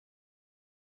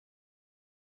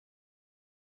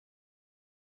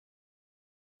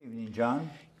Evening, John.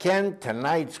 Ken,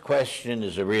 tonight's question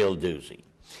is a real doozy.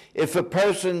 If a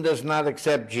person does not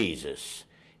accept Jesus,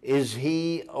 is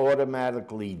he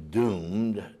automatically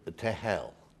doomed to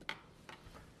hell?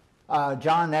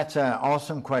 John, that's an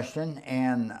awesome question,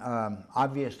 and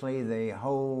obviously the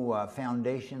whole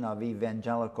foundation of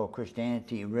evangelical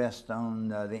Christianity rests on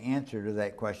the answer to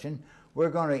that question.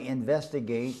 We're going to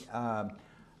investigate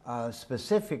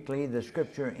specifically the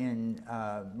scripture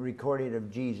recorded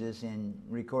of Jesus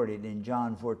recorded in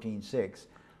John 14:6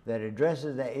 that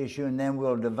addresses that issue, and then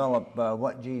we'll develop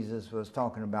what Jesus was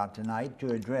talking about tonight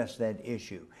to address that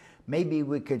issue. Maybe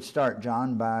we could start,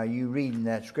 John, by you reading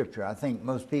that scripture. I think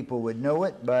most people would know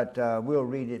it, but we'll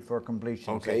read it for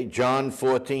completion. Okay, John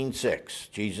 14:6.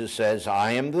 Jesus says,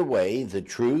 I am the way, the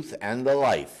truth, and the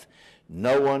life.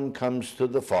 No one comes to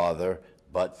the Father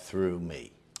but through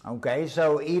me. Okay,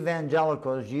 so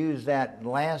evangelicals use that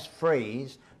last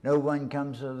phrase, no one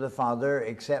comes to the Father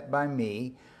except by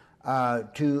me,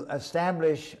 to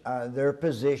establish their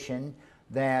position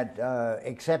that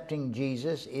accepting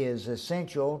Jesus is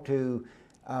essential to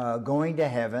going to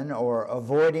heaven or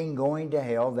avoiding going to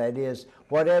hell. That is,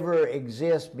 whatever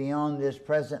exists beyond this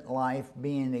present life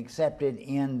being accepted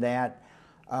in that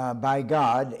by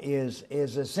God is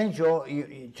essential.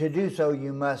 To do so,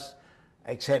 you must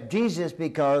accept Jesus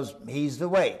because he's the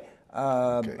way.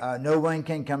 No one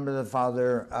can come to the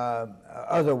Father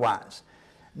otherwise.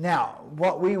 Now,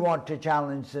 what we want to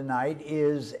challenge tonight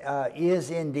is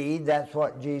indeed that's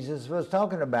what Jesus was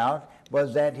talking about.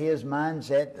 Was that his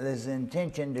mindset, his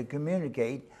intention to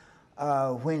communicate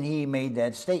when he made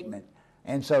that statement?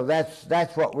 And so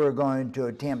that's what we're going to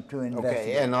attempt to investigate.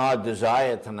 Okay, and our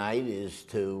desire tonight is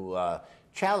to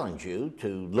challenge you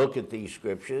to look at these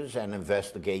scriptures and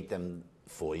investigate them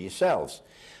for yourselves.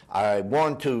 I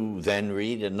want to then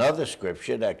read another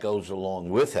scripture that goes along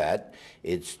with that.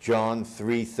 It's John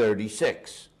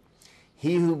 3:36.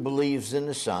 He who believes in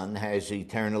the Son has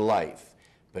eternal life,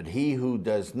 but he who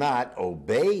does not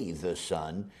obey the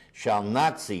Son shall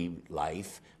not see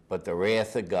life, but the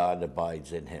wrath of God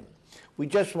abides in him. We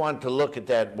just want to look at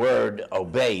that word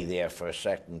obey there for a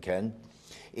second, Ken.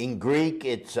 In Greek,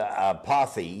 it's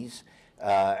apathes,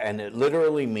 and it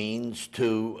literally means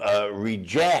to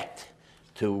reject,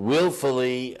 to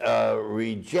willfully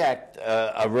reject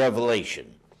a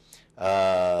revelation.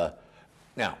 Now,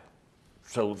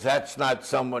 so that's not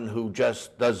someone who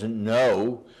just doesn't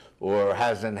know or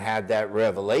hasn't had that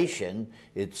revelation.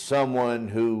 It's someone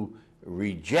who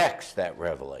rejects that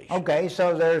revelation. Okay,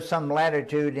 so there's some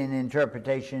latitude in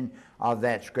interpretation of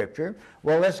that scripture.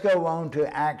 Well, let's go on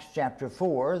to Acts chapter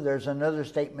 4. There's another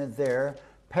statement there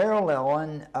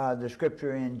paralleling the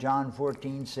scripture in John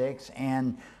 14:6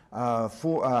 and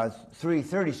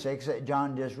 3:36 that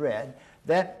John just read.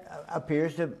 That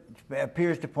appears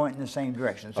to point in the same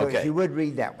direction. So if you would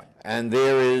read that one. And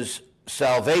there is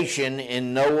salvation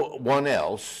in no one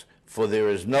else, for there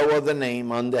is no other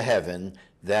name under heaven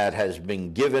that has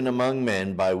been given among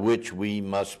men by which we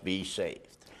must be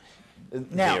saved.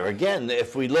 Now, there again,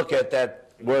 if we look at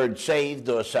that word saved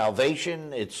or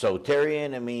salvation, it's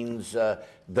soterian. It means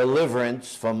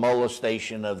deliverance from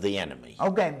molestation of the enemy.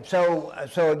 Okay, so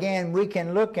again, we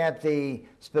can look at the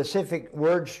specific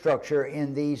word structure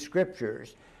in these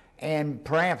scriptures and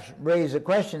perhaps raise a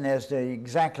question as to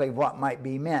exactly what might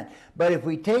be meant. But if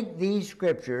we take these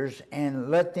scriptures and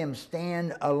let them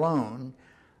stand alone,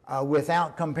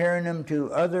 without comparing them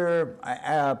to other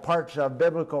parts of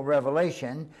biblical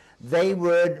revelation, they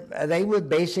would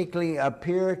basically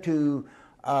appear to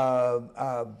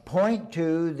point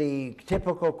to the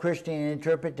typical Christian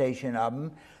interpretation of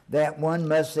them, that one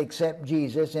must accept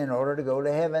Jesus in order to go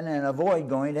to heaven and avoid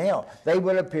going to hell. They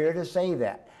would appear to say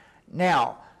that.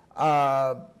 Now,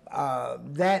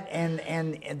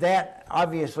 that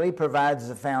obviously provides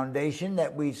the foundation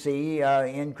that we see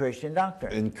in Christian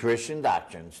doctrine. In Christian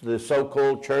doctrines, the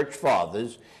so-called church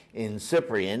fathers in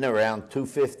Cyprian around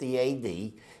 250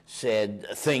 A.D. said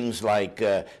things like,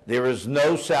 there is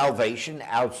no salvation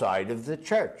outside of the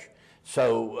church.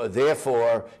 So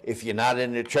therefore, if you're not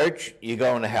in the church, you're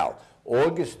going to hell.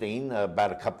 Augustine,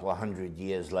 about a couple of hundred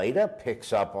years later,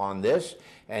 picks up on this,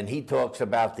 and he talks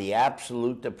about the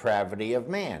absolute depravity of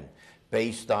man.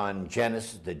 Based on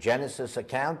the Genesis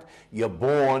account, you're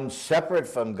born separate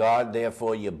from God,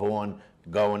 therefore you're born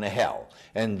going to hell.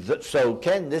 And so,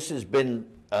 Ken, this has been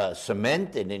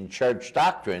cemented in church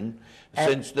doctrine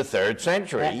since the 3rd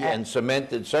century, and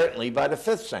cemented certainly by the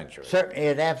 5th century.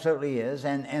 It absolutely is,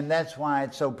 and that's why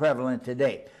it's so prevalent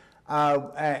today.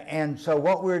 And so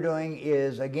what we're doing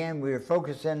is, again, we're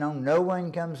focusing on no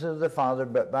one comes to the Father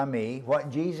but by me,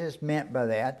 what Jesus meant by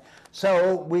that.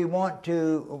 So we want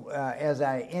to, as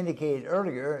I indicated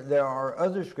earlier, there are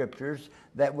other scriptures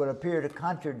that would appear to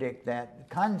contradict that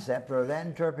concept or that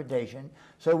interpretation,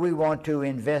 so we want to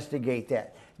investigate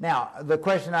that. Now, the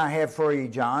question I have for you,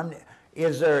 John,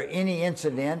 is there any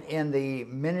incident in the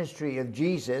ministry of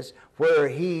Jesus where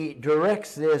he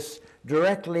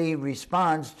directly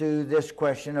responds to this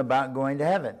question about going to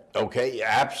heaven? Okay,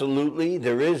 absolutely.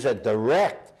 There is a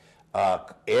direct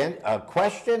a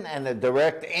question and a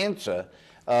direct answer,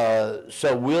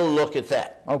 so we'll look at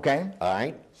that. Okay. All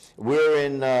right. We're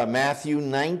in Matthew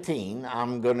 19.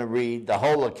 I'm going to read, the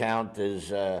whole account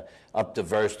is up to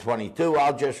verse 22.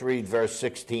 I'll just read verse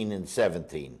 16 and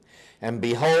 17. And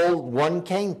behold, one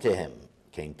came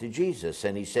to Jesus,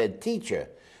 and he said, Teacher,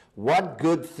 what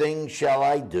good thing shall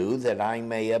I do that I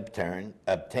may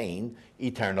obtain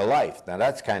eternal life? Now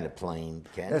that's kind of plain,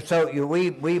 Ken. So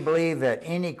we believe that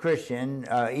any Christian,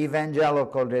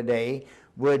 evangelical today,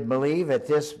 would believe that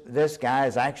this guy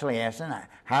is actually asking,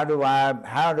 how do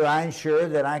I ensure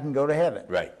that I can go to heaven?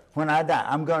 Right. When I die,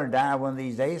 I'm going to die one of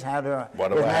these days. How do I?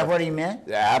 Isn't that what he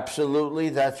meant? Absolutely,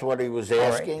 that's what he was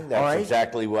asking. That's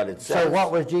exactly what it says. So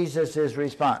what was Jesus'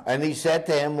 response? And he said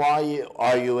to him, Why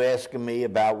are you asking me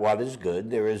about what is good?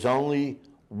 There is only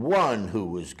one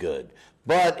who is good.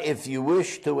 But if you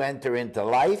wish to enter into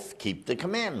life, keep the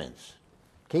commandments.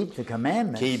 Keep the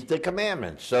commandments? Keep the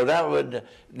commandments. So that would,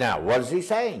 now what is he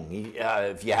saying?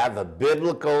 If you have a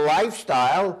biblical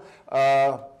lifestyle,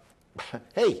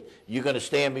 hey, you're going to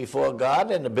stand before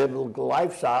God, and the biblical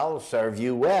lifestyle will serve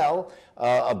you well,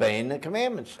 obeying the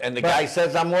commandments. And the guy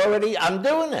says, I'm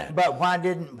doing that. But why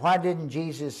didn't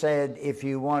Jesus say, if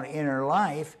you want inner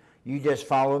life, you just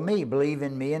follow me, believe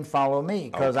in me and follow me,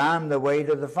 because I'm the way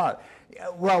to the Father?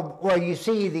 Well, you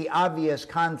see the obvious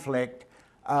conflict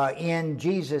in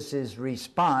Jesus's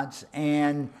response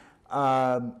and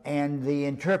the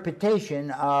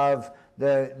interpretation of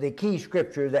the key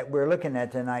scripture that we're looking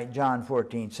at tonight, John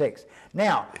 14:6.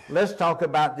 Now, let's talk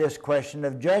about this question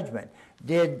of judgment.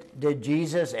 Did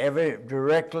Jesus ever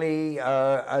directly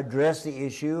address the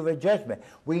issue of a judgment?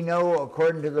 We know,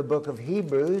 according to the book of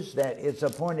Hebrews, that it's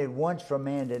appointed once for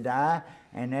man to die,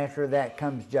 and after that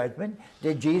comes judgment.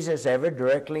 Did Jesus ever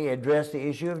directly address the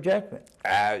issue of judgment?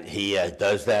 He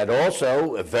does that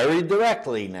also very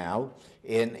directly now.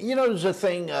 There's a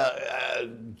thing,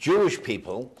 Jewish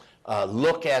people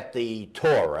look at the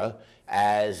Torah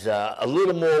as a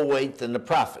little more weight than the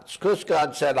prophets. Because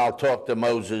God said, I'll talk to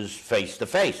Moses face to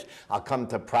face. I'll come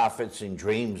to prophets in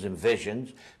dreams and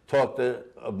visions, talk to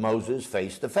Moses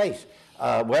face to face.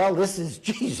 Well, this is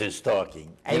Jesus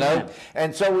talking, you know?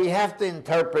 And so we have to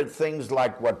interpret things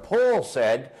like what Paul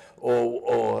said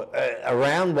or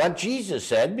around what Jesus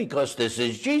said, because this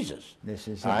is Jesus. This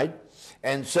is all right?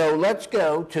 And so let's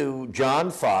go to John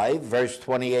 5, verse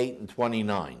 28 and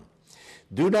 29.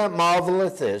 Do not marvel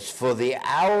at this, for the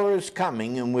hour is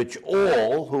coming in which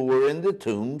all who were in the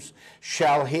tombs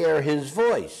shall hear his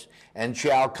voice, and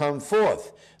shall come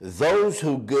forth. Those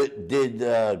who did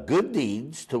good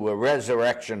deeds to a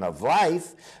resurrection of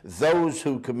life, those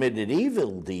who committed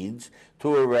evil deeds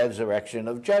to a resurrection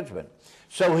of judgment.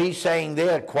 So he's saying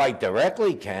there quite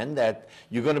directly, Ken, that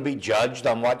you're going to be judged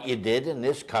on what you did in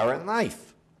this current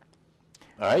life.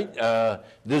 All right?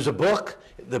 There's a book.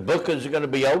 The book is going to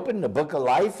be open, the book of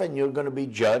life, and you're going to be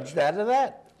judged out of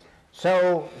that.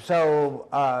 So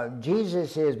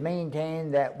Jesus is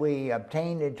maintaining that we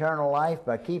obtain eternal life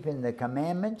by keeping the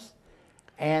commandments,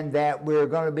 and that we're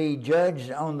going to be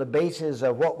judged on the basis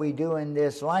of what we do in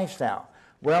this lifestyle.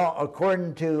 Well,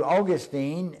 according to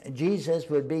Augustine, Jesus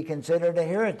would be considered a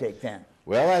heretic then.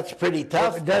 Well, that's pretty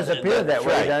tough. It does appear that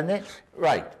way, doesn't it?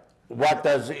 Right. What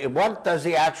does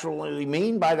he actually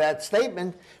mean by that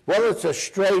statement? Well, it's a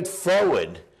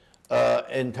straightforward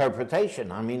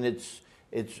interpretation. I mean,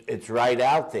 it's right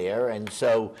out there, and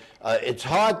so it's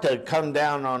hard to come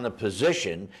down on a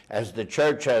position, as the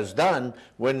church has done,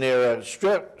 when there are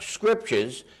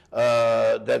scriptures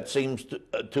that seems to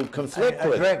conflict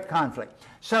with. A direct conflict.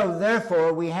 So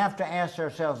therefore, we have to ask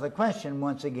ourselves the question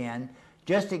once again,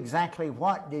 just exactly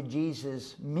what did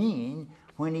Jesus mean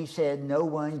when he said, no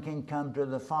one can come to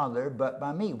the Father but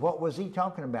by me? What was he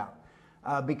talking about?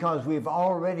 Because we've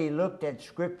already looked at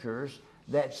scriptures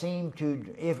that seem to,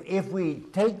 if we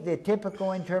take the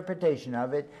typical interpretation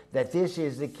of it, that this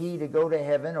is the key to go to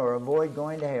heaven or avoid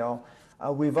going to hell,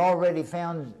 we've already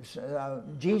found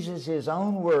Jesus'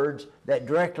 own words that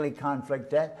directly conflict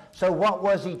that. So what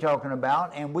was he talking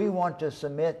about? And we want to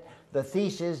submit the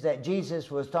thesis that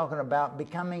Jesus was talking about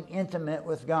becoming intimate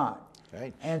with God.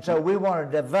 Right. And so we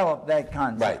want to develop that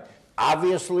concept. Right.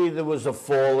 Obviously, there was a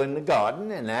fall in the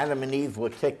garden, and Adam and Eve were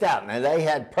kicked out. Now, they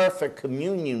had perfect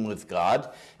communion with God.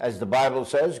 As the Bible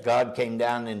says, God came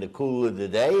down in the cool of the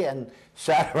day and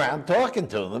sat around talking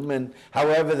to them, and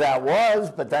however that was,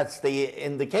 but that's the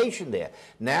indication there.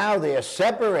 Now they're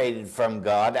separated from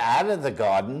God out of the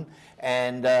garden,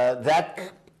 and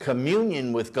that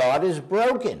communion with God is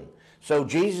broken. So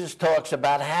Jesus talks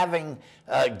about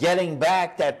getting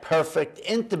back that perfect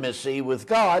intimacy with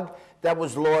God that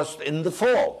was lost in the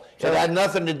fall. It had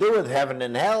nothing to do with heaven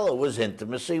and hell. It was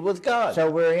intimacy with God. So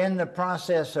we're in the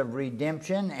process of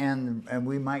redemption, and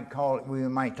we might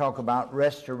talk about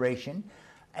restoration.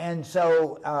 And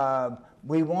so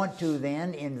we want to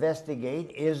then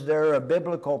investigate, is there a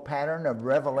biblical pattern of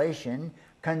revelation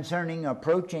concerning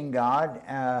approaching God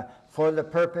for the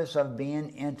purpose of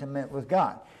being intimate with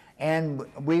God? And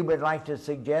we would like to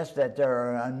suggest that there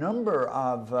are a number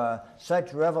of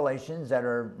such revelations that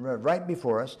are right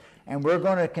before us, and we're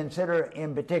going to consider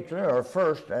in particular, or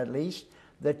first at least,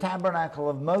 the tabernacle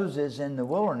of Moses in the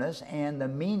wilderness and the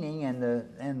meaning and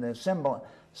the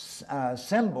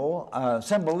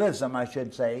symbolism, I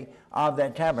should say, of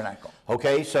that tabernacle.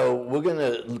 Okay, so we're going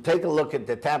to take a look at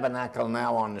the tabernacle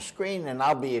now on the screen, and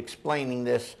I'll be explaining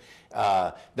this.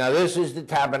 Now, this is the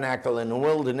tabernacle in the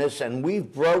wilderness, and we've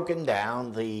broken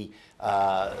down the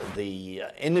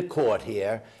inner court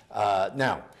here.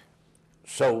 Now,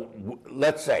 so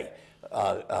let's say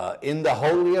in the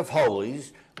Holy of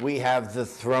Holies, we have the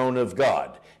throne of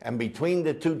God. And between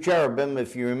the two cherubim,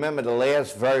 if you remember the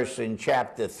last verse in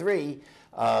chapter 3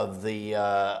 of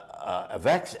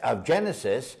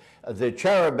Genesis, the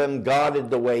cherubim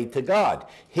guarded the way to God.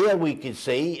 Here we can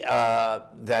see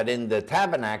that in the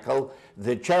tabernacle,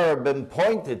 the cherubim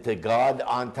pointed to God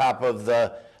on top of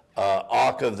the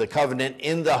Ark of the Covenant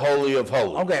in the Holy of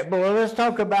Holies. Okay, well, let's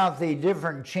talk about the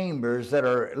different chambers that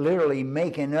are literally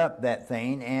making up that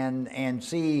thing and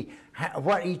see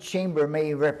what each chamber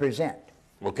may represent.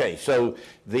 Okay, so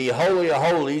the Holy of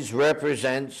Holies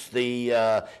represents the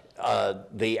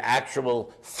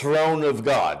actual throne of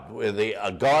God,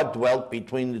 where God dwelt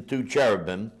between the two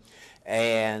cherubim,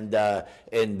 and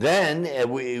then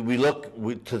we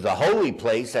look to the holy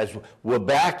place as we're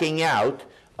backing out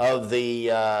of the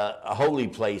holy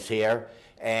place here,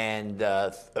 and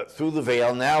through the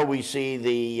veil. Now we see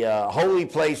the holy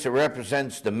place that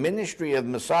represents the ministry of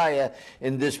Messiah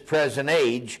in this present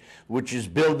age, which is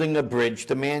building a bridge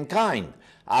to mankind.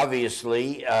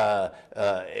 Obviously,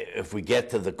 if we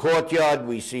get to the courtyard,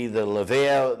 we see the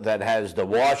laver that has the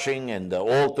washing and the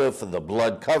altar for the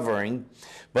blood covering.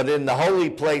 But in the holy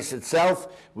place itself,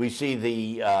 we see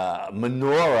the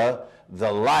menorah,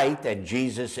 the light, and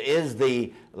Jesus is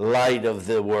the light of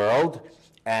the world.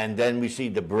 And then we see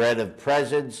the bread of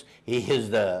presence. He is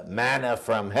the manna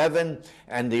from heaven,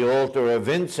 and the altar of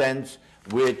incense,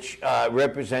 which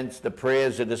represents the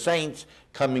prayers of the saints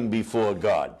coming before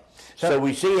God. So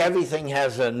we see everything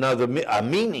has a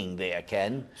meaning there,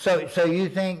 Ken. So you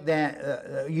think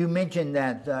that, you mentioned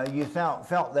that you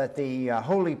felt that the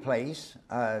holy place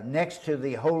next to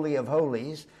the Holy of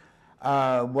Holies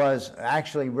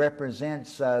actually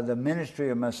represents the ministry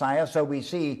of Messiah. So we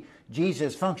see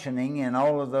Jesus functioning in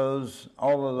all of those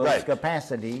right.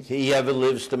 capacities. He ever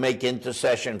lives to make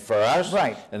intercession for us.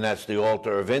 Right. And that's the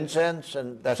altar of incense,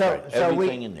 and that's right.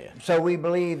 Everything in there. So we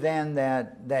believe then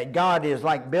that God is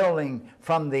like building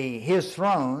from his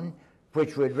throne,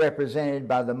 which would be represented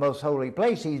by the most holy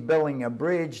place. He's building a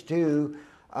bridge to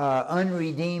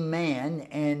unredeemed man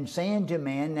and saying to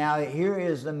man, now here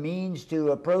is the means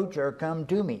to approach or come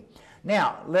to me.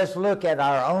 Now, let's look at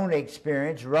our own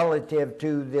experience relative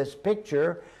to this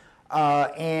picture,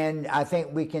 and I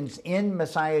think we can, in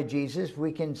Messiah Jesus,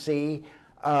 we can see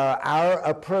our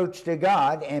approach to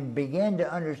God and begin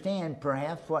to understand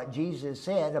perhaps what Jesus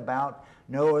said about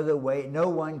no other way, no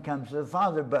one comes to the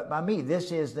Father but by me.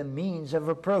 This is the means of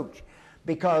approach.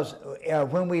 Because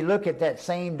when we look at that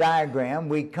same diagram,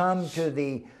 we come to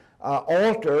the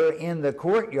altar in the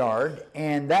courtyard,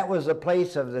 and that was a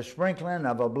place of the sprinkling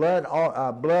of a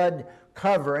blood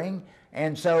covering,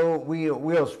 and so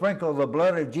we'll sprinkle the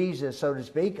blood of Jesus, so to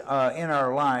speak, in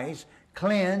our lives,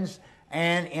 cleanse,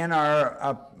 and in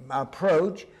our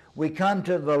approach, we come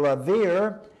to the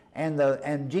laver,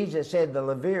 and Jesus said the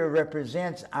laver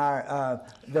represents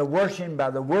the washing by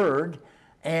the Word,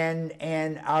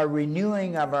 and our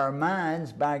renewing of our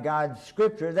minds by God's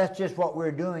Scripture. That's just what we're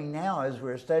doing now as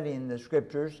we're studying the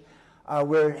Scriptures.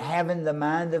 We're having the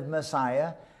mind of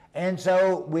Messiah. And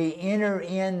so we enter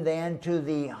in then to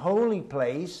the holy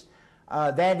place,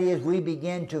 That is, we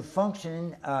begin to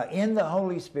function in the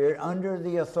Holy Spirit under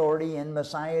the authority in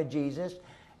Messiah Jesus,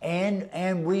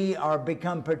 and we are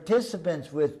become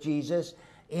participants with Jesus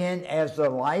in as the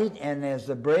light and as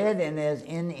the bread and as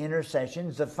in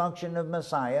intercessions, the function of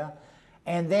Messiah.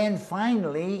 And then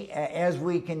finally, as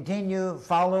we continue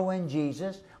following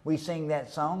Jesus, we sing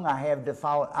that song, I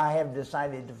have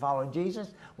decided to follow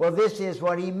Jesus. Well, this is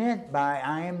what he meant by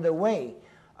I am the way.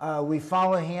 We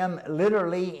follow him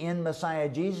literally in Messiah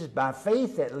Jesus. By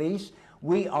faith, at least,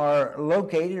 we are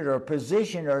located or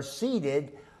positioned or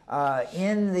seated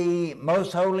in the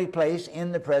most holy place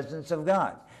in the presence of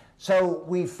God. So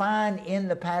we find in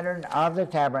the pattern of the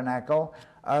tabernacle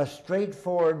a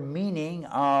straightforward meaning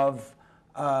of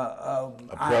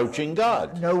approaching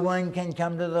God. No one can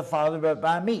come to the Father but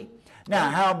by me.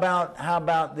 Now, how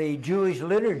about the Jewish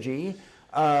liturgy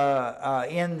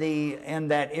in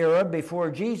that era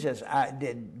before Jesus?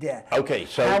 Okay,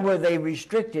 so how were they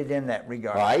restricted in that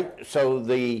regard? Right. So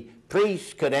the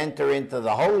priests could enter into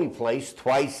the holy place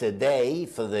twice a day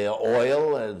for the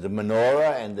oil, the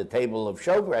menorah, and the table of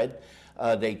showbread.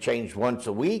 They changed once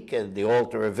a week at the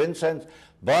altar of incense.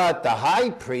 But the high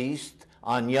priest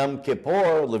on Yom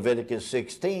Kippur, Leviticus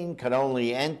 16, could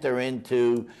only enter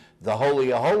into the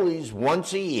Holy of Holies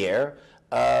once a year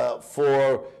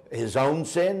for his own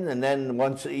sin, and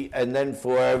then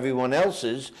for everyone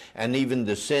else's, and even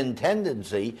the sin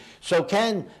tendency. So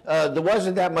there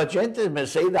wasn't that much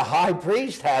intimacy. The high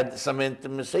priest had some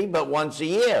intimacy, but once a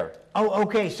year. Oh,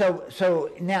 okay.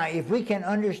 So now, if we can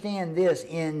understand this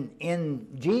in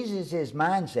Jesus's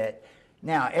mindset,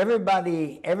 now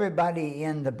everybody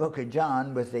in the book of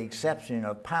John, with the exception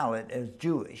of Pilate, is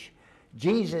Jewish.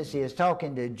 Jesus is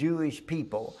talking to Jewish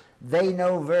people. They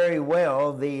know very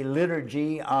well the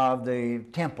liturgy of the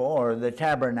temple or the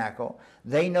tabernacle.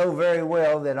 They know very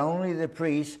well that only the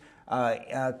priest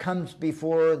comes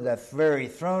before the very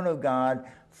throne of God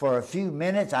for a few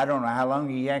minutes. I don't know how long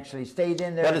he actually stayed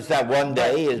in there. What is that, one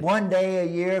day? One day a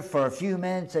year for a few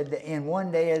minutes in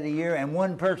one day of the year, and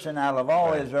one person out of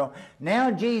all Israel. Now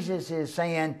Jesus is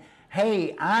saying,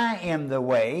 hey, I am the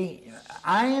way.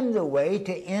 I am the way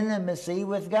to intimacy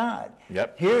with God.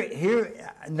 Yep.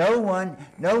 Here, no one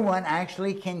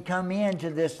actually can come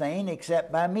into this thing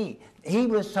except by me. He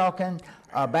was talking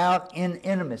about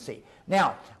intimacy.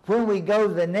 Now, when we go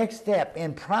to the next step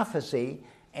in prophecy,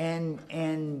 and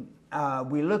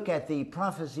we look at the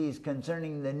prophecies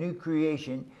concerning the new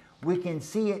creation, we can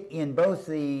see it in both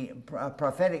the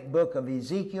prophetic book of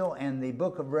Ezekiel and the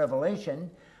book of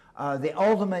Revelation. The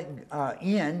ultimate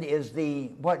end is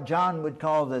what John would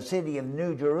call the city of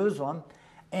New Jerusalem,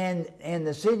 and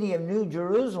the city of New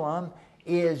Jerusalem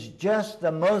is just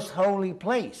the most holy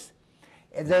place.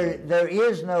 There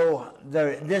is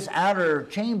this outer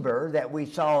chamber that we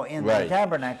saw in the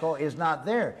tabernacle is not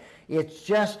there. It's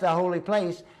just the holy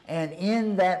place, and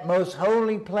in that most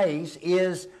holy place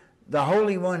is the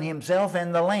Holy One himself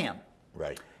and the Lamb.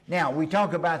 Right. Now, we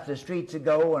talk about the streets of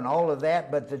gold and all of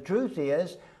that, but the truth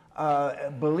is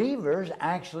believers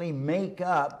actually make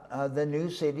up the new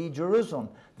city, Jerusalem.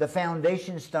 The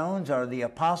foundation stones are the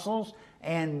apostles,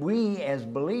 and we as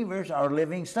believers are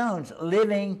living stones.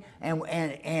 Living,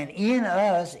 and in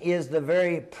us is the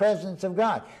very presence of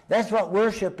God. That's what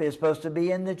worship is supposed to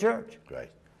be in the church. Right.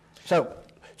 So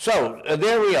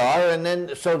there we are, and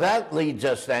then so that leads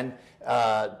us then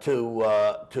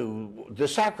to the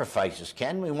sacrifices.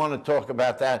 Ken, we want to talk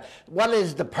about that. What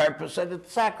is the purpose of the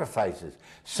sacrifices?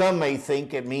 Some may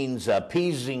think it means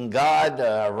appeasing God,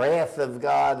 wrath of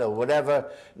God, or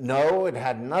whatever. No, it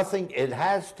had nothing. It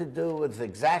has to do with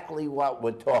exactly what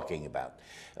we're talking about.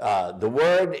 The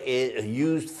word is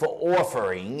used for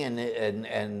offering,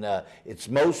 and it's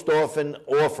most often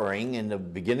offering in the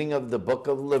beginning of the book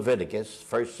of Leviticus,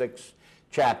 first 6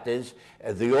 chapters.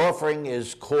 The offering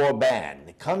is korban.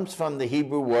 It comes from the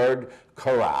Hebrew word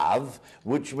karav,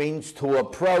 which means to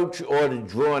approach or to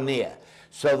draw near.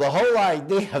 So the whole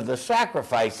idea of the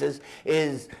sacrifices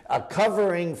is a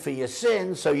covering for your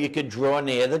sins so you could draw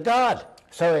near to God.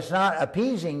 So it's not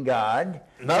appeasing God,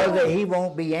 no, so that he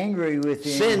won't be angry with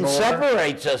you Sin anymore.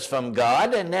 separates us from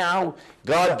God, and now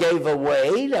God gave a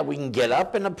way that we can get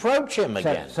up and approach him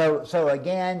again. So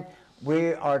again,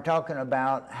 we are talking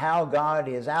about how God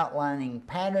is outlining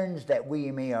patterns that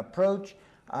we may approach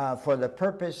for the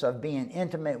purpose of being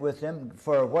intimate with him.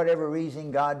 For whatever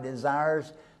reason, God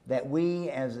desires that we,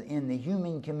 as in the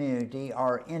human community,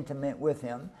 are intimate with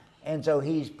him. And so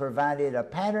he's provided a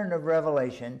pattern of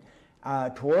revelation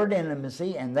toward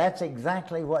intimacy, and that's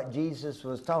exactly what Jesus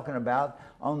was talking about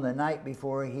on the night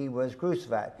before he was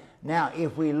crucified. Now,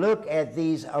 if we look at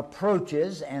these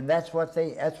approaches, and that's what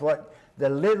the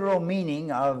literal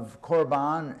meaning of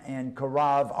korban and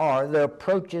karav are the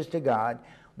approaches to God.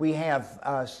 We have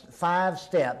 5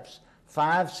 steps,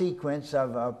 5 sequence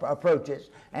of approaches,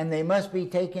 and they must be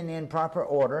taken in proper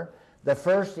order. The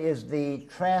first is the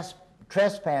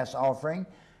trespass offering,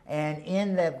 and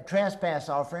in the trespass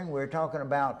offering we're talking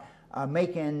about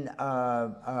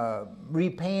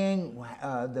repaying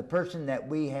the person that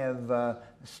we have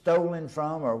stolen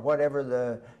from, or whatever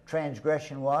the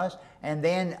transgression was, and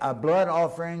then a blood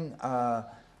offering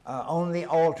on the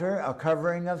altar, a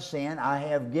covering of sin. I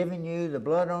have given you the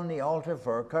blood on the altar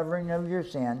for a covering of your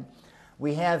sin.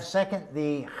 We have second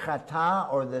the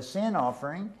chata, or the sin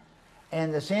offering,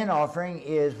 and the sin offering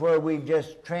is where we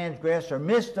just transgress or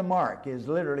miss the mark, is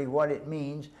literally what it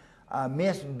means.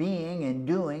 Miss being and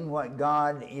doing what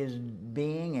God is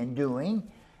being and doing.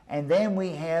 And then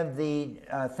we have the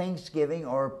thanksgiving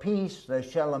or peace, the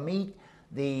shalamit,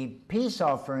 the peace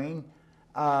offering,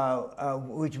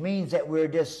 which means that we're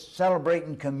just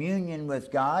celebrating communion with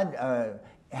God,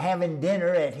 having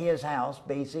dinner at His house,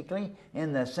 basically,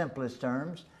 in the simplest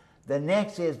terms. The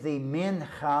next is the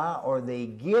mincha, or the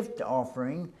gift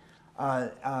offering.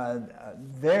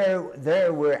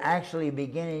 There we're actually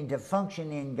beginning to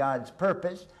function in God's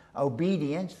purpose,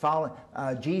 obedience.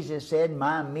 Jesus said,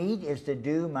 my meat is to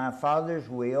do my Father's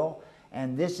will,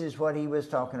 and this is what He was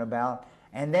talking about.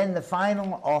 And then the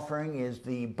final offering is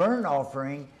the burnt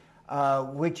offering,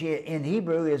 which in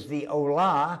Hebrew is the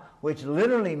olah, which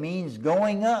literally means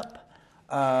going up.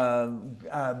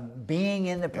 Being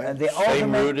in the same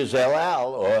ultimate root as El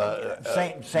Al, or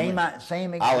same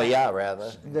Aliyah,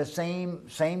 rather. The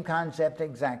same concept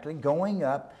exactly. Going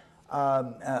up,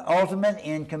 ultimate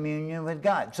in communion with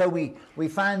God. So we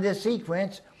find this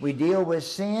sequence. We deal with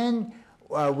sin.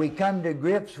 We come to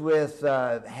grips with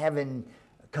having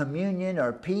communion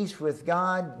or peace with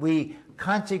God. We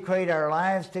consecrate our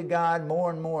lives to God more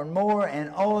and more and more,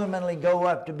 and ultimately go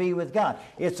up to be with God.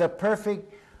 It's a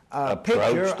perfect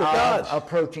picture of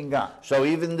approaching God. So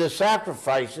even the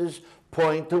sacrifices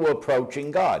point to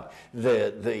approaching God.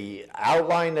 The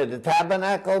outline of the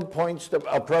tabernacle points to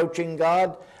approaching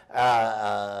God,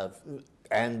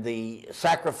 and the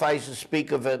sacrifices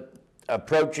speak of it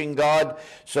approaching God.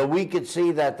 So we could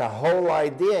see that the whole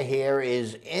idea here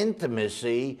is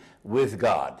intimacy with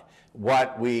God.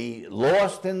 What we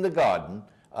lost in the garden,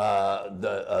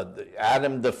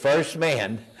 Adam, the first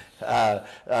man,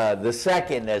 the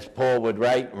second, as Paul would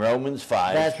write in Romans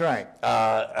 5. That's right.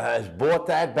 Has brought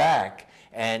that back.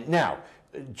 And now,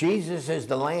 Jesus is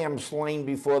the lamb slain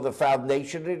before the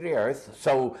foundation of the earth.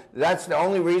 So that's the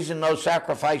only reason those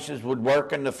sacrifices would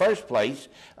work in the first place,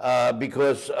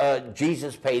 because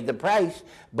Jesus paid the price.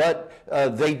 But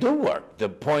they do work. The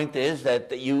point is that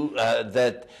the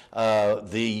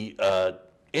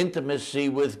intimacy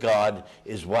with God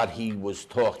is what he was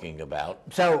talking about.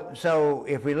 So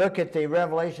if we look at the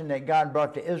revelation that God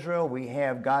brought to Israel, we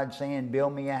have God saying,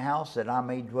 build me a house that I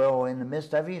may dwell in the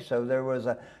midst of you. So there was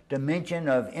a dimension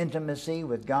of intimacy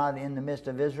with God in the midst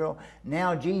of Israel.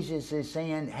 Now Jesus is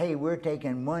saying, hey, we're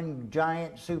taking one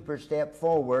giant super step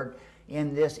forward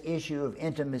in this issue of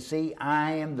intimacy.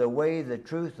 I am the way, the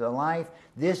truth, the life.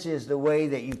 This is the way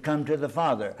that you come to the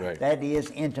Father. Right. That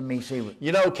is intimacy.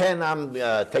 You know, Ken, I'm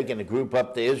taking a group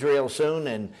up to Israel soon,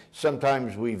 and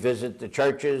sometimes we visit the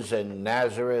churches in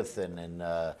Nazareth and in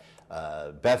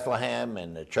Bethlehem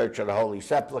and the Church of the Holy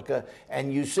Sepulchre,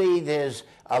 and you see there's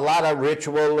a lot of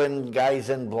ritual and guys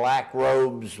in black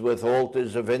robes with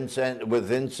altars of incense,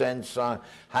 with incense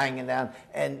hanging down,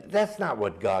 and that's not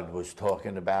what God was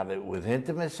talking about it with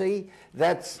intimacy.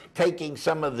 That's taking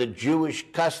some of the Jewish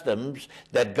customs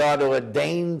that God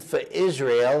ordained for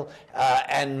Israel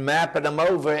and mapping them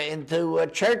over into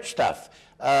church stuff.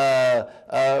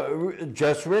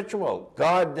 Just ritual.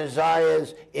 God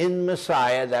desires in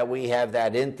Messiah that we have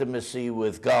that intimacy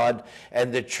with God,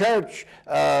 and the church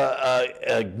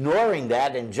ignoring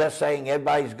that and just saying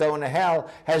everybody's going to hell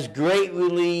has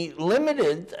greatly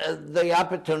limited the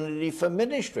opportunity for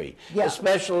ministry,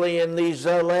 especially in these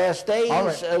last days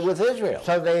with Israel.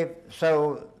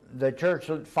 So the church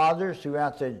fathers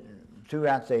throughout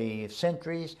the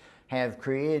centuries have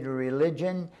created a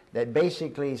religion that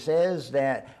basically says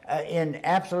that, in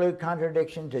absolute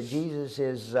contradiction to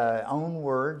Jesus' own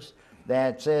words,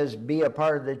 that says, be a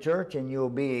part of the church and you'll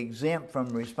be exempt from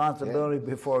responsibility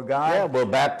before God. Yeah, we'll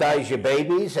baptize your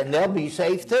babies and they'll be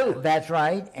safe too. That's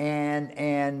right.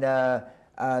 And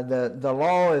the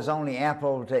law is only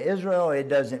applicable to Israel. It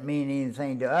doesn't mean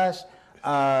anything to us.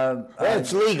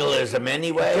 It's legalism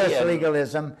anyway. Just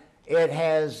legalism. It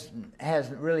has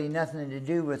really nothing to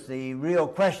do with the real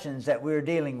questions that we're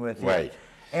dealing with here. Right.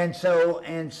 And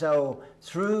so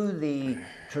through the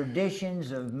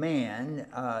traditions of man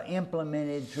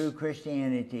implemented through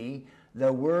Christianity,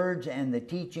 the words and the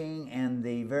teaching and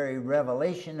the very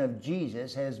revelation of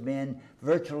Jesus has been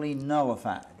virtually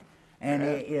nullified. And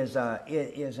it is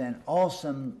an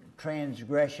awesome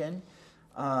transgression.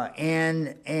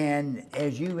 And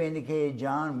as you indicated,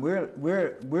 John,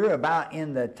 we're about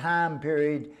in the time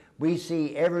period we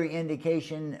see every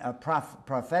indication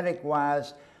prophetic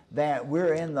wise that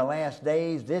we're in the last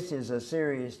days. This is a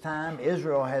serious time.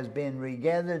 Israel has been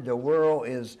regathered. The world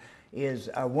is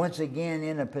once again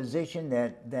in a position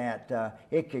that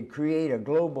it could create a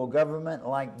global government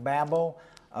like Babel.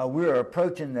 We're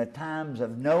approaching the times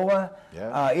of Noah.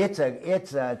 Yeah.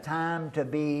 It's a time to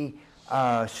be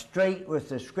straight with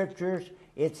the Scriptures.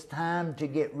 It's time to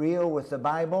get real with the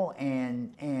Bible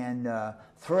and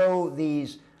throw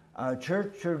these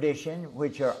church tradition,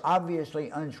 which are obviously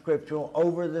unscriptural,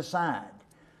 over the side.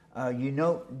 You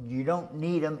don't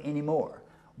need them anymore.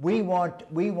 We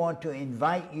want to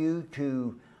invite you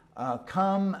to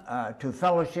come to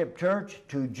Fellowship Church,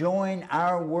 to join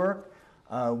our work.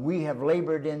 We have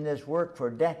labored in this work for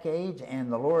decades,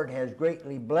 and the Lord has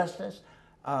greatly blessed us.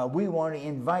 We want to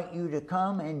invite you to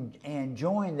come and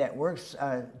join that work.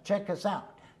 Check us out.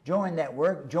 Join that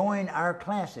work. Join our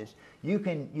classes. You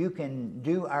can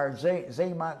do our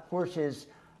Zaymock courses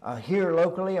here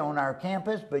locally on our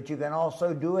campus, but you can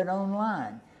also do it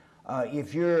online.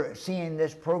 If you're seeing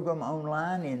this program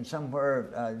online in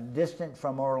somewhere distant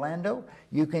from Orlando,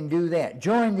 you can do that.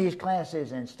 Join these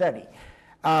classes and study.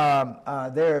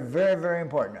 They're very, very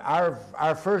important.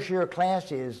 Our first year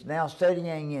class is now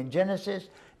studying in Genesis,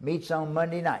 meets on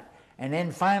Monday night. And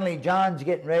then finally, John's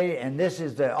getting ready, and this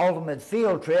is the ultimate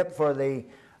field trip for the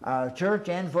church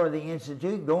and for the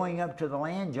Institute, going up to the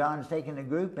land. John's taking a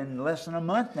group in less than a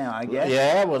month now, I guess.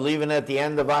 Yeah, we're leaving at the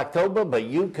end of October, but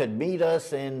you could meet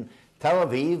us in Tel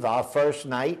Aviv our first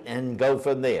night and go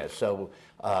from there. So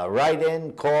write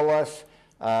in, call us,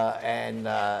 and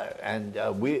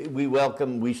we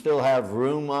welcome. We still have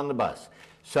room on the bus.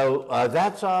 So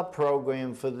that's our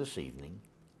program for this evening.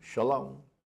 Shalom.